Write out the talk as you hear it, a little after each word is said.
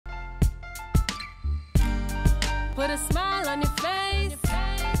put a smile on your face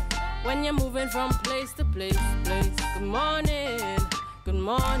when you're moving from place to place. Good morning, good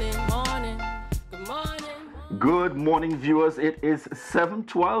morning, morning, good morning. Good morning, viewers. It is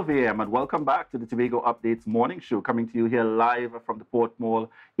 7:12 a.m. and welcome back to the Tobago Updates morning show, coming to you here live from the Port Mall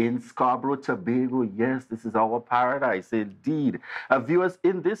in Scarborough, Tobago. Yes, this is our paradise indeed. Viewers,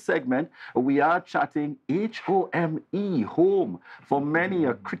 in this segment, we are chatting HOME, home. For many,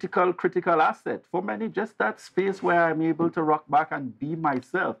 a critical asset. For many, just that space where I'm able to rock back and be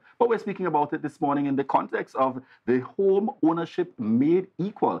myself. But we're speaking about it this morning in the context of the home ownership made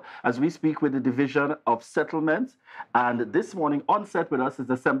equal, as we speak with the Division of Settlements. And this morning on set with us is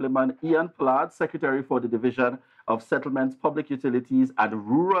Assemblyman Pollard, Secretary for the Division of Settlements, Public Utilities and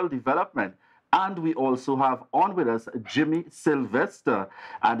Rural Development. And we also have on with us Jimmy Sylvester.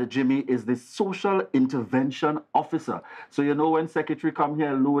 And Jimmy is the Social Intervention Officer. So you know when Secretary come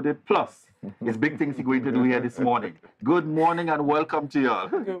here loaded plus, it's big things he's going to do here this morning. Good morning and welcome to y'all.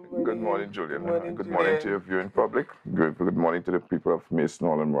 Good morning, Julian. Good morning to your viewing public. Good morning to the people of Mason,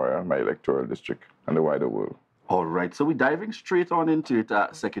 Northern Royal, my electoral district, and the wider world. All right, so we're diving straight on into it,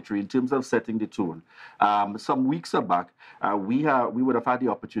 Secretary, in terms of setting the tone. Some weeks back, we would have had the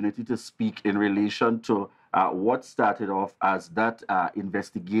opportunity to speak in relation to what started off as that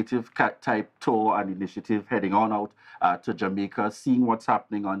investigative type tour and initiative heading on out to Jamaica, seeing what's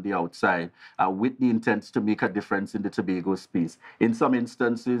happening on the outside with the intent to make a difference in the Tobago space. In some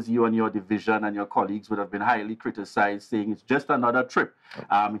instances, you and your division and your colleagues would have been highly criticized, saying it's just another trip.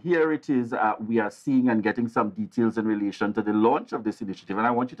 Here it is, we are seeing and getting some details in relation to the launch of this initiative. And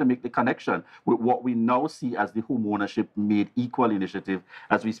I want you to make the connection with what we now see as the Home Ownership Made Equal initiative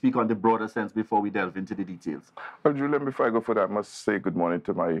as we speak on the broader sense before we delve into the details. Well, Julian, before I go for that, I must say good morning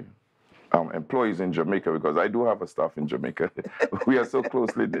to my employees in Jamaica, because I do have a staff in Jamaica. We are so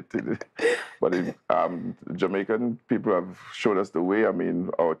closely knitted. But Jamaican people have showed us the way. I mean,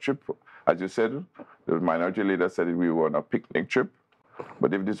 our trip, as you said, the minority leader said we were on a picnic trip.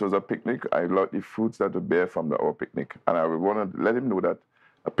 But if this was a picnic, I love the fruits that would bear from our picnic. And I would want to let him know that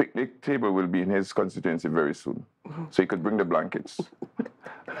a picnic table will be in his constituency very soon. So he could bring the blankets.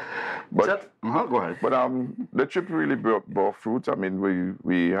 But go ahead. But the trip really bore fruit. I mean,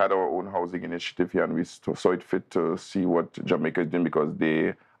 we had our own housing initiative here, and we saw it fit to see what Jamaica is doing, because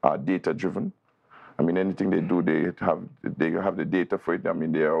they are data-driven. I mean, anything they do, they have the data for it. I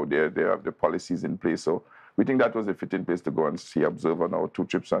mean, they are out there, they have the policies in place. So we think that was a fitting place to go and see, observe on our two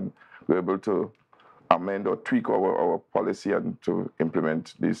trips, and we're able to amend or tweak our policy and to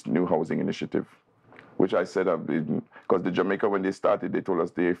implement this new housing initiative, which I said, because the Jamaica, when they started, they told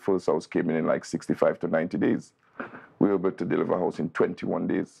us their first house came in like 65 to 90 days. We were able to deliver a house in 21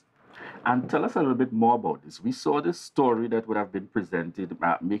 days. And tell us a little bit more about this. We saw this story that would have been presented,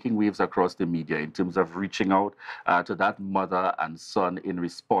 making waves across the media in terms of reaching out to that mother and son in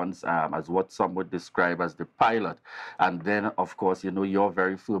response as what some would describe as the pilot. And then, of course, you know, your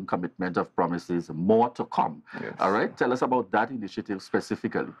very firm commitment of promises, more to come. Yes. All right? Tell us about that initiative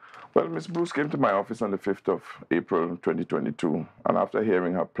specifically. Well, Ms. Bruce came to my office on the 5th of April 2022, and after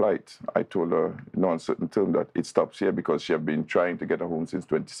hearing her plight, I told her in no uncertain terms that it stops here, because she had been trying to get a home since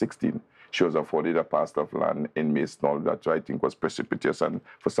 2016. She was afforded a parcel of land in Mason, that I think was precipitous, and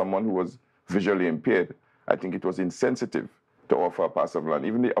for someone who was visually impaired, I think it was insensitive to offer a parcel of land.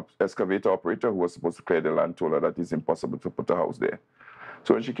 Even the excavator operator who was supposed to clear the land told her that it's impossible to put a house there.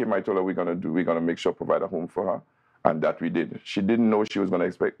 So when she came, I told her we're gonna make sure provide a home for her. And that we did. She didn't know she was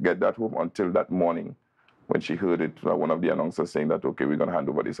going to get that home until that morning when she heard it, one of the announcers saying that, okay, we're going to hand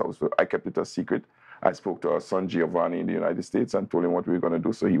over this house. So I kept it a secret. I spoke to our son Giovanni in the United States and told him what we were going to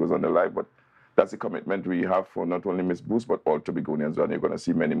do, so he was on the live. But that's the commitment we have for not only Miss Bruce, but all Tobagonians, and you're going to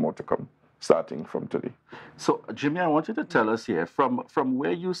see many more to come, starting from today. So, Jimmy, I want you to tell us here, from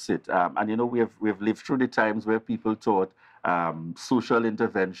where you sit, and you know, we've lived through the times where people thought social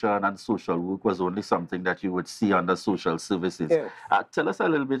intervention and social work was only something that you would see under social services. Yes. Tell us a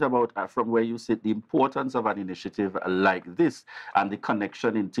little bit about, from where you sit, the importance of an initiative like this and the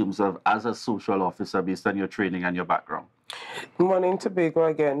connection in terms of as a social officer based on your training and your background. Good morning, Tobago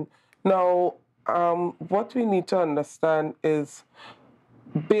again. Now, what we need to understand is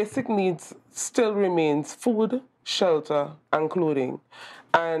basic needs still remains food, shelter, and clothing.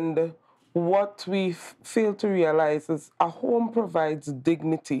 And what we fail to realize is a home provides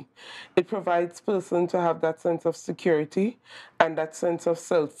dignity. It provides person to have that sense of security and that sense of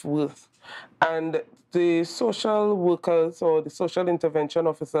self-worth. And the social workers or the social intervention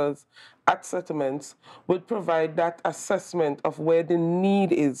officers at settlements would provide that assessment of where the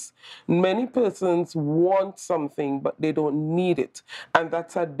need is. Many persons want something, but they don't need it. And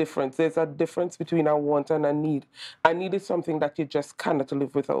that's a difference. There's a difference between a want and a need. A need is something that you just cannot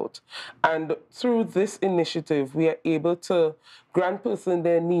live without. And through this initiative, we are able to grant person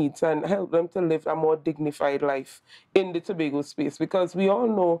their needs and help them to live a more dignified life in the Tobago space. Because we all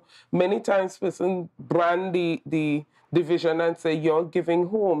know many times persons brand the division and say you're giving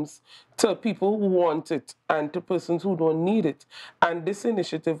homes to people who want it and to persons who don't need it. And this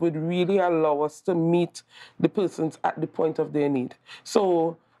initiative would really allow us to meet the persons at the point of their need.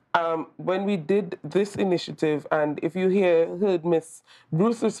 So when we did this initiative, and if you heard Miss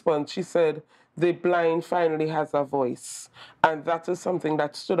Bruce's response, she said, the blind finally has a voice. And that is something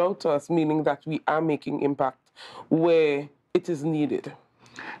that stood out to us, meaning that we are making impact where it is needed.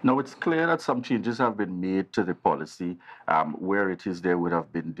 Now, it's clear that some changes have been made to the policy. Where it is there would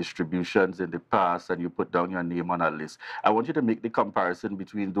have been distributions in the past and you put down your name on a list. I want you to make the comparison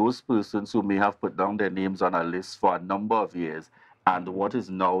between those persons who may have put down their names on a list for a number of years and what is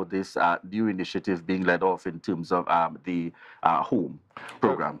now this new initiative being led off in terms of the home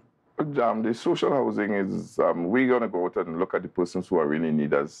program. The social housing is, we're going to go out and look at the persons who are really in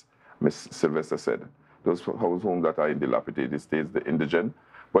need, as Ms. Sylvester said. Those homes that are in dilapidated states, the indigent.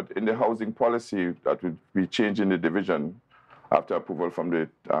 But in the housing policy that would be changing the division after approval from the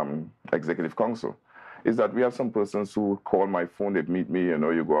Executive Council, is that we have some persons who call my phone, they meet me,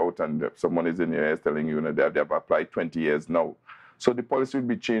 you go out and someone is in your ears telling you, they've applied 20 years now. So the policy will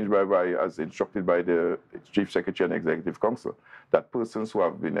be changed as instructed by the Chief Secretary and Executive Council, that persons who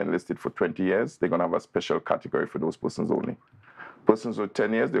have been enlisted for 20 years, they're going to have a special category for those persons only. Persons with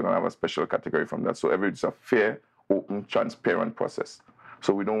 10 years, they're going to have a special category from that. So it's a fair, open, transparent process.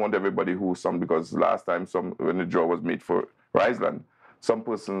 So we don't want everybody because last time when the draw was made for Riseland, some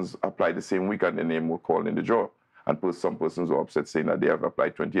persons applied the same week and their name was called in the draw. And some persons were upset saying that they have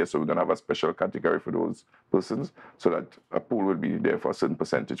applied 20 years, so we're going to have a special category for those persons so that a pool will be there for a certain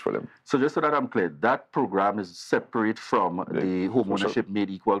percentage for them. So just so that I'm clear, that program is separate from the home ownership made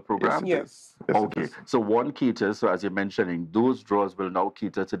equal program? Yes. Okay, so one caters, so as you're mentioning, those draws will now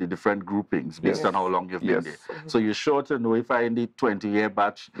cater to the different groupings based on how long you've been there. So you're sure to know if I in the 20-year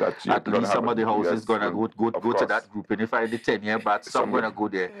batch, at least some of the houses going to go to that group. And if I in the 10-year batch, some going to go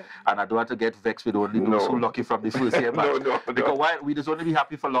there. And I don't have to get vexed with only those who lucky from the first year batch. Because why we just only be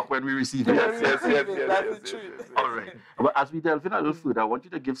happy for luck when we receive it. That's the truth. All right. But as we delve in a little further, I want you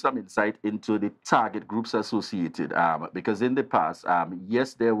to give some insight into the target groups associated. Because in the past,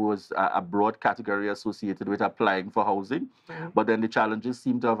 yes, there was a broad category associated with applying for housing, but then the challenges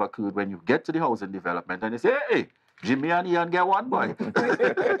seem to have occurred when you get to the housing development and you say, hey, Jimmy and Ian get one boy.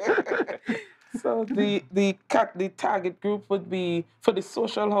 So the target group would be, for the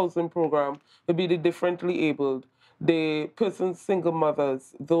social housing program, would be the differently abled, the persons, single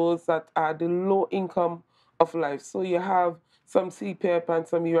mothers, those that are the low income of life. So you have some CPAP and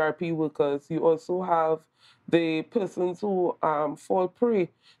some URP workers. You also have the persons who fall prey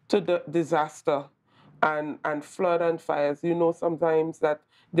to the disaster and flood and fires. Sometimes that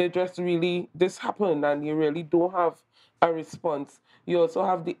they just really, this happened and you really don't have a response. You also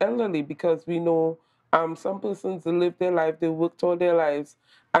have the elderly, because we know some persons live their life, they worked all their lives,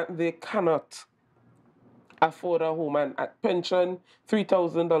 and they cannot afford a home. And at pension,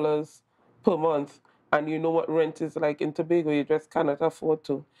 $3,000 per month, and you know what rent is like in Tobago, you just cannot afford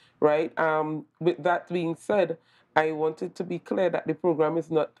to, right? With that being said, I wanted to be clear that the program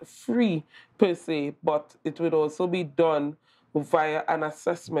is not free per se, but it would also be done via an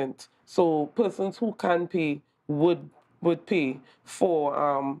assessment. So persons who can pay would pay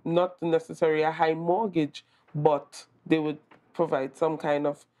for not necessarily a high mortgage, but they would provide some kind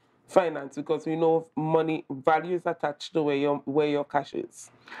of finance, because we know money value is attached to where your cash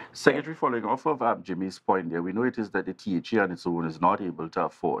is. Secretary, following off of Jimmy's point there, we know it is that the THE on its own is not able to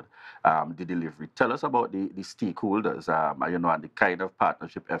afford the delivery. Tell us about the stakeholders, and the kind of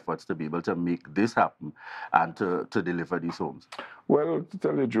partnership efforts to be able to make this happen and to deliver these homes. Well, to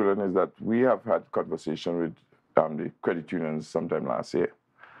tell you, Julian, is that we have had conversation with the credit unions sometime last year,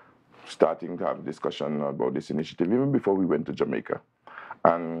 starting to have discussion about this initiative, even before we went to Jamaica.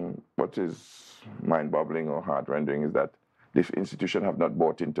 And what is mind-boggling or heart-rending is that this institution have not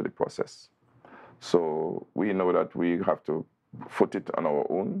bought into the process. So we know that we have to foot it on our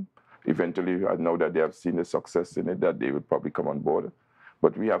own. Eventually, I know that they have seen the success in it, that they will probably come on board.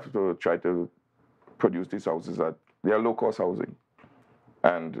 But we have to try to produce these houses that they are low-cost housing.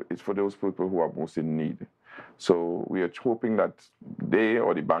 And it's for those people who are most in need. So we are hoping that they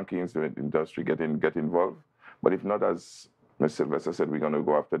or the banking industry get involved. But if not, as Ms. Sylvester said, we're going to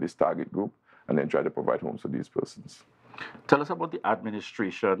go after this target group and then try to provide homes for these persons. Tell us about the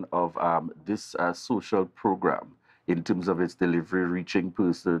administration of this social program in terms of its delivery, reaching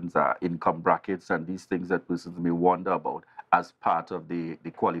persons, income brackets, and these things that persons may wonder about as part of the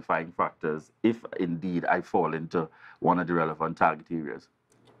qualifying factors, if indeed I fall into one of the relevant target areas.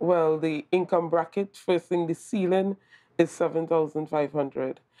 Well, the income bracket, first thing, the ceiling is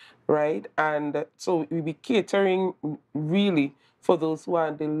 7,500, right? And so we be catering really for those who are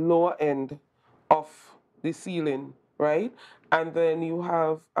at the lower end of the ceiling, right? And then you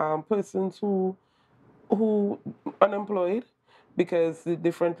have persons who unemployed, because the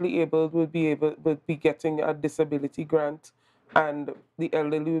differently abled would be getting a disability grant, and the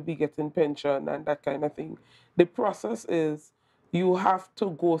elderly will be getting pension and that kind of thing. The process is you have to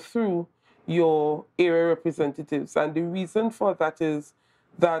go through your area representatives, and the reason for that is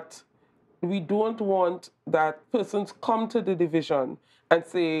that we don't want that persons come to the division and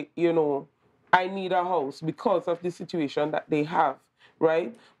say, I need a house because of the situation that they have,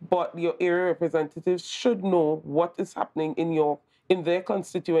 right? But your area representatives should know what is happening in their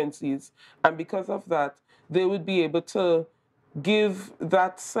constituencies, and because of that, they would be able to give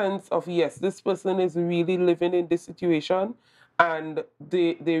that sense of, yes, this person is really living in this situation and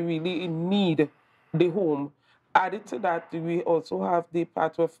they really need the home. Added to that, we also have the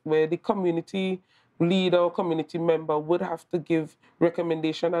part of where the community leader or community member would have to give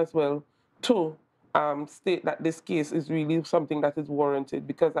recommendation as well to state that this case is really something that is warranted,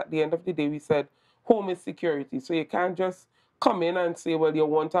 because at the end of the day, we said home is security. So you can't just come in and say, well, you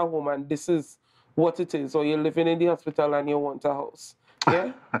want a home and this is what it is, or you're living in the hospital and you want a house.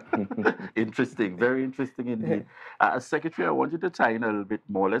 Yeah. Interesting, very interesting indeed. Secretary, I want you to tie in a little bit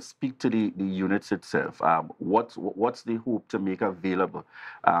more. Let's speak to the units itself. What's the hope to make available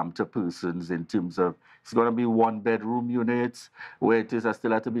to persons in terms of, it's going to be 1-bedroom units where it is I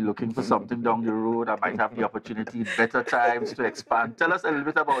still have to be looking for something down the road. I might have the opportunity in better times to expand. Tell us a little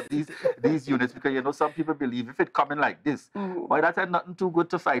bit about these units, because some people believe if it coming like this, why that had nothing too good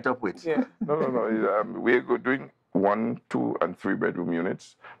to fight up with. Yeah. No. We're doing 1, 2, and 3-bedroom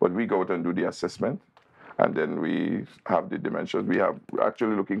units, but we go out and do the assessment, and then we have the dimensions. We're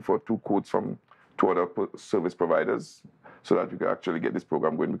actually looking for 2 quotes from 2 other service providers so that we can actually get this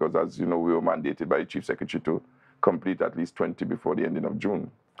program going, because as you know, we were mandated by the Chief Secretary to complete at least 20 before the ending of June,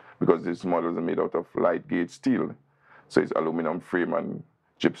 because these models are made out of light gauge steel. So it's aluminum frame and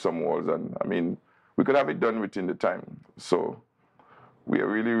gypsum walls, and I mean, we could have it done within the time. So we are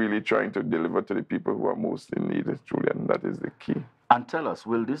really, really trying to deliver to the people who are most in need, Julian. That is the key. And tell us,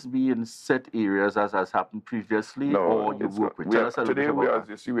 will this be in set areas as has happened previously, or you work with? Tell us a little bit about that. As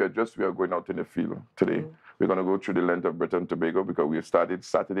you see, we are going out in the field today. We're going to go through the length of Britain and Tobago, because we have started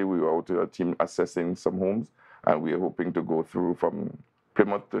Saturday. We were out with a team assessing some homes, and we are hoping to go through from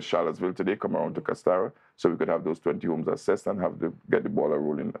Plymouth to Charlottesville today, come around to Castara, so we could have those 20 homes assessed and get the ball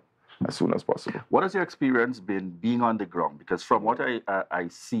rolling as soon as possible. What has your experience been being on the ground? Because from what I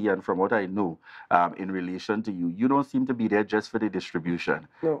see and from what I know in relation to you, you don't seem to be there just for the distribution.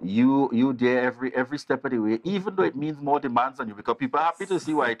 No. You there every step of the way, even though it means more demands on you, because people are happy to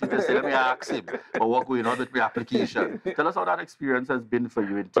see why it is. Say, let me ask him, or what going on with the application. Tell us how that experience has been for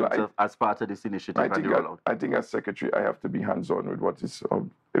you in terms of as part of this initiative and the rollout. I think as secretary, I have to be hands-on with what is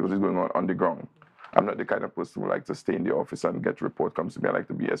going on the ground. I'm not the kind of person who likes to stay in the office and get report comes to me. I like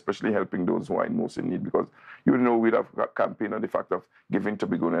to be especially helping those who are most in need, because we'd have a campaign on the fact of giving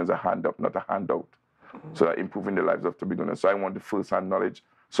Tobagonians a hand up, not a handout. So that improving the lives of Tobagonians. So I want the first-hand knowledge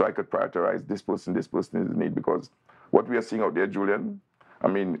so I could prioritize this person is in need, because what we are seeing out there, Julian, I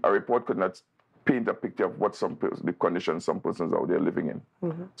mean, a report could not paint a picture of what the conditions some persons out there living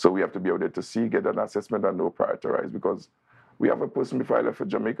in. So we have to be out there to see, get an assessment, and know prioritize, because we have a person before I left for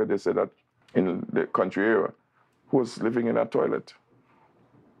Jamaica, they said that in the country area, who was living in a toilet.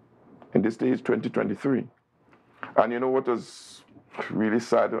 In this day, it's 2023. And you know what was really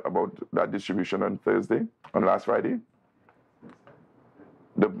sad about that distribution on last Friday?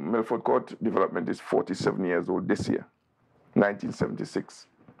 The Milford Court development is 47 years old this year, 1976.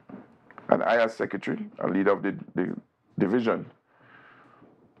 And I, as secretary and leader of the division,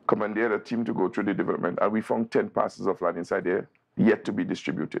 commandeered a team to go through the development, and we found 10 parcels of land inside there yet to be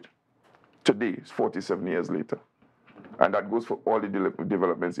distributed. Today, it's 47 years later. And that goes for all the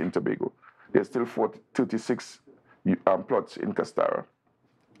developments in Tobago. There's still 36 plots in Castara.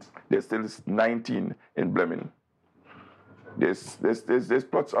 There's still 19 in Bleming. There's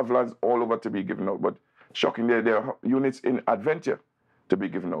plots of lands all over to be given out, but shockingly, there are units in Adventure to be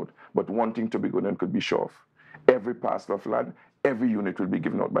given out. But one thing Tobago then could be sure of. Every parcel of land, every unit will be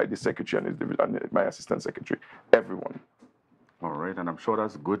given out by the secretary and my assistant secretary. Everyone. All right, and I'm sure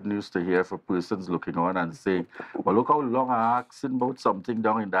that's good news to hear for persons looking on and saying, well, look how long I'm asking about something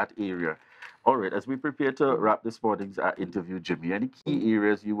down in that area. All right, as we prepare to wrap this morning's interview, Jimmy, any key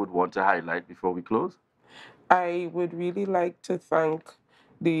areas you would want to highlight before we close? I would really like to thank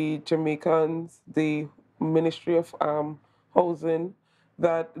the Jamaicans, the Ministry of Housing,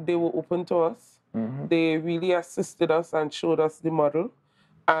 that they were open to us. They really assisted us and showed us the model.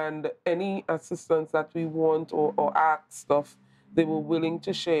 And any assistance that we want or ask of, they were willing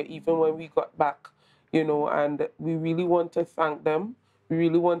to share even when we got back, and we really want to thank them. We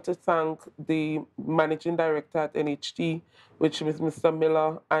really want to thank the managing director at NHT, which is Mr.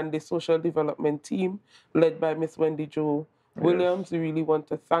 Miller, and the social development team led by Miss Wendy Jo Williams. We really want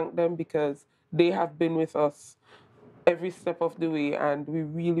to thank them because they have been with us every step of the way, and we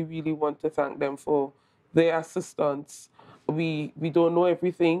really, really want to thank them for their assistance. We don't know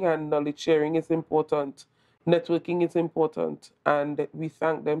everything, and knowledge sharing is important. Networking is important, and we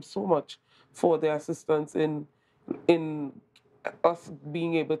thank them so much for their assistance in us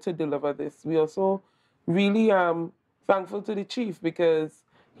being able to deliver this. We also really thankful to the chief because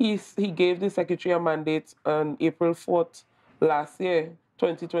he gave the secretary a mandate on April 4th last year,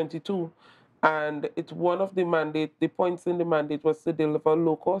 2022. And it's one of the points in the mandate was to deliver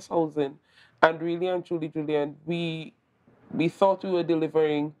low-cost housing. And really and truly, Julian, we thought we were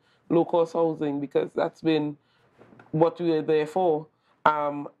delivering low-cost housing because that's been what we were there for.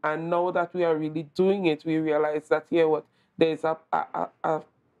 And now that we are really doing it, we realize that there's a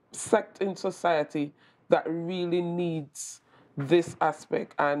sect in society that really needs this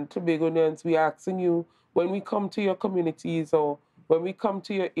aspect. And Tobagonians, we are asking you, when we come to your communities or when we come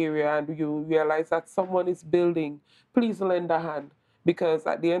to your area and you realize that someone is building, please lend a hand. Because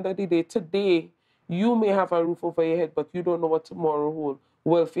at the end of the day, today, you may have a roof over your head, but you don't know what tomorrow holds.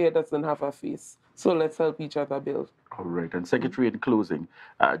 Welfare doesn't have a face. So let's help each other build. All right. And Secretary, in closing,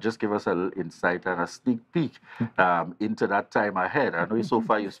 just give us a little insight and a sneak peek into that time ahead. I know so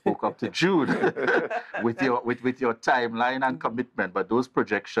far you spoke up to June with your timeline and commitment, but those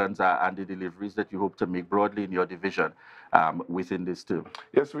projections and the deliveries that you hope to make broadly in your division within this term.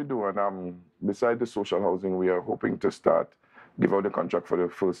 Yes, we do. And beside the social housing, we are hoping to give out the contract for the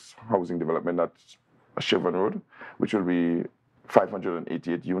first housing development at Chevron Road, which will be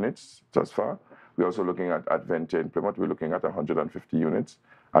 588 units thus far. We're also looking at Venture in Plymouth. We're looking at 150 units.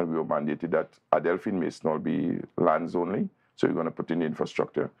 And we were mandated that Adelphi and Mason will be lands only. So we're going to put in the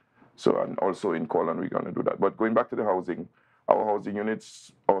infrastructure. So, and also in Colon, we're going to do that. But going back to the housing, our housing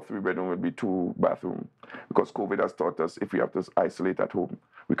units, our 3-bedroom will be 2-bathroom. Because COVID has taught us if we have to isolate at home,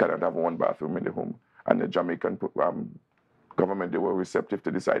 we cannot have 1 bathroom in the home. And the Jamaican government, they were receptive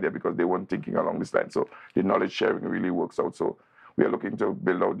to this idea because they weren't thinking along this line. So the knowledge sharing really works out. So we are looking to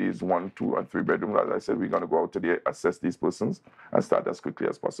build out these 1, 2, and 3 bedrooms. As I said, we're going to go out today, assess these persons, and start as quickly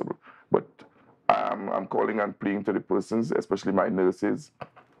as possible. But I'm calling and pleading to the persons, especially my nurses,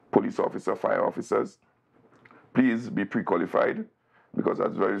 police officers, fire officers, please be pre-qualified, because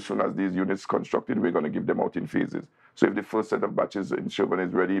as very soon as these units constructed, we're going to give them out in phases. So if the first set of batches in Chevron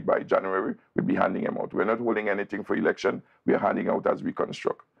is ready by January, we'll be handing them out. We're not holding anything for election. We are handing out as we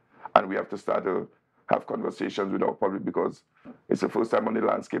construct. And we have to start to have conversations with our public because it's the first time on the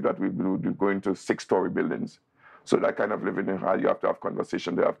landscape that we're going to 6-story buildings. So that kind of living, you have to have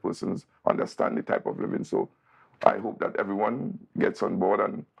conversation to have persons understand the type of living. So I hope that everyone gets on board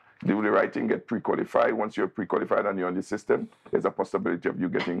and do the right thing, get pre-qualified. Once you're pre-qualified and you're on the system, there's a possibility of you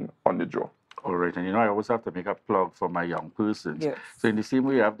getting on the draw. All right, and I always have to make a plug for my young persons. Yes. So in the same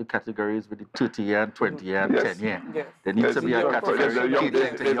way you have the categories with the 30 year and 20 year and 10 year. Yes. There needs to be a category for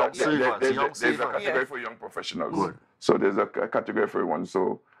young savers. There's a category for young professionals. Good. So there's a category for everyone.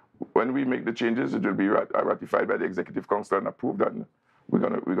 So when we make the changes, it will be ratified by the Executive Council and approved, and we're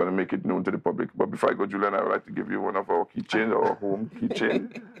gonna make it known to the public. But before I go, Julian, I would like to give you one of our keychains, our home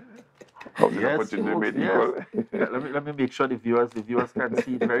keychain. Yes, let me make sure the viewers can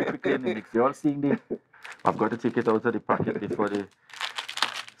see it very quickly in the mix. You're all seeing the. I've got to take it out of the pocket before they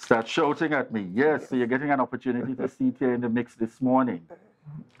start shouting at me. Yes, so you're getting an opportunity to see it here in the mix this morning.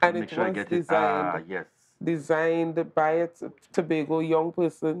 And it was designed by a Tobago young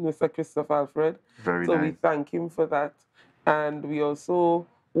person, Mr. Christopher Alfred. Very so nice. we thank him for that. And we also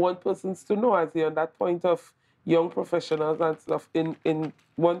want persons to know, as you're on that point of young professionals and stuff,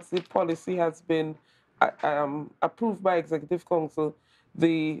 once the policy has been approved by Executive Council,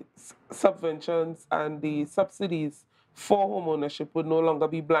 the subventions and the subsidies for home ownership would no longer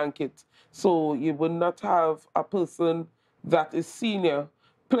be blanket. So you would not have a person that is senior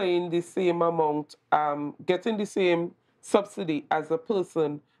paying the same amount, getting the same subsidy as a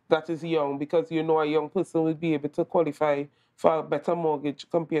person that is young, because you know a young person will be able to qualify for a better mortgage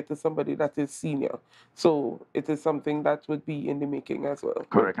compared to somebody that is senior. So it is something that would be in the making as well.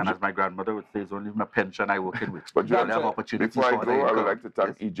 Correct, and as my grandmother would say, it's only my pension I work in with. But You'll John, have opportunities before I for go, other I would income. like to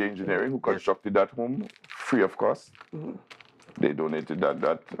thank Yes. EJ Engineering, who constructed that home free of cost. They donated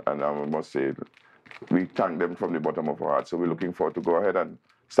that, and I must say, we thank them from the bottom of our hearts. So we're looking forward to go ahead and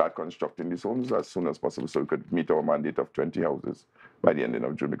start constructing these homes as soon as possible so we could meet our mandate of 20 houses by the ending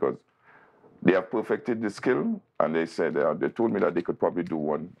of June, because they have perfected the skill, and they said, they told me that they could probably do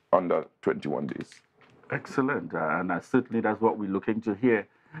one under 21 days. Excellent, and certainly that's what we're looking to hear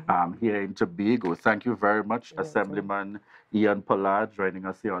here in Tobago. Thank you very much, Assemblyman Ian Pollard, joining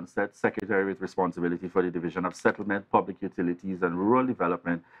us here on set, Secretary with responsibility for the Division of Settlement, Public Utilities and Rural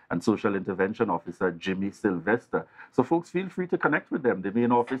Development, and Social Intervention Officer Jimmy Sylvester. So folks, feel free to connect with them. The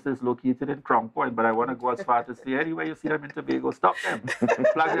main office is located in Crown Point, but I want to go as far to say anywhere you see them in Tobago, stop them,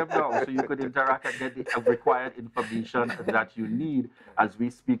 flag them down so you could interact and get the required information that you need as we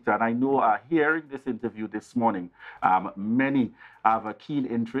speak to. And I know hearing this interview this morning, many have a keen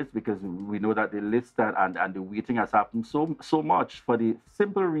interest, because we know that the list and the waiting has happened so much for the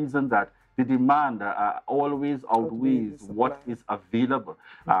simple reason that the demand always outweighs what is available.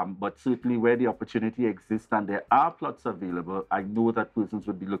 But certainly where the opportunity exists and there are plots available, I know that persons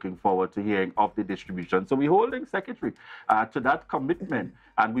would be looking forward to hearing of the distribution. So we're holding Secretary to that commitment,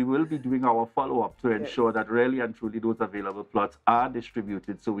 and we will be doing our follow-up to ensure that really and truly those available plots are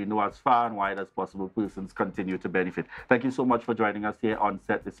distributed, so we know as far and wide as possible persons continue to benefit. Thank you so much for joining us here on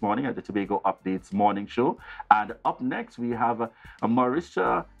set this morning at the Tobago Updates Morning Show. And up next, we have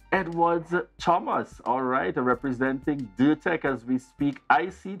Marisha Edwards Thomas, all right, representing DIRTEC as we speak,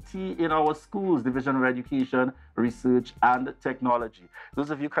 ICT in our schools, Division of Education, Research and Technology. Those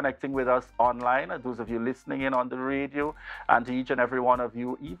of you connecting with us online, and those of you listening in on the radio, and to each and every one of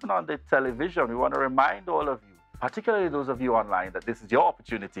you, even on the television, we want to remind all of you, particularly those of you online, that this is your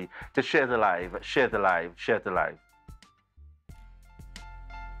opportunity to share the live, share the live, share the live.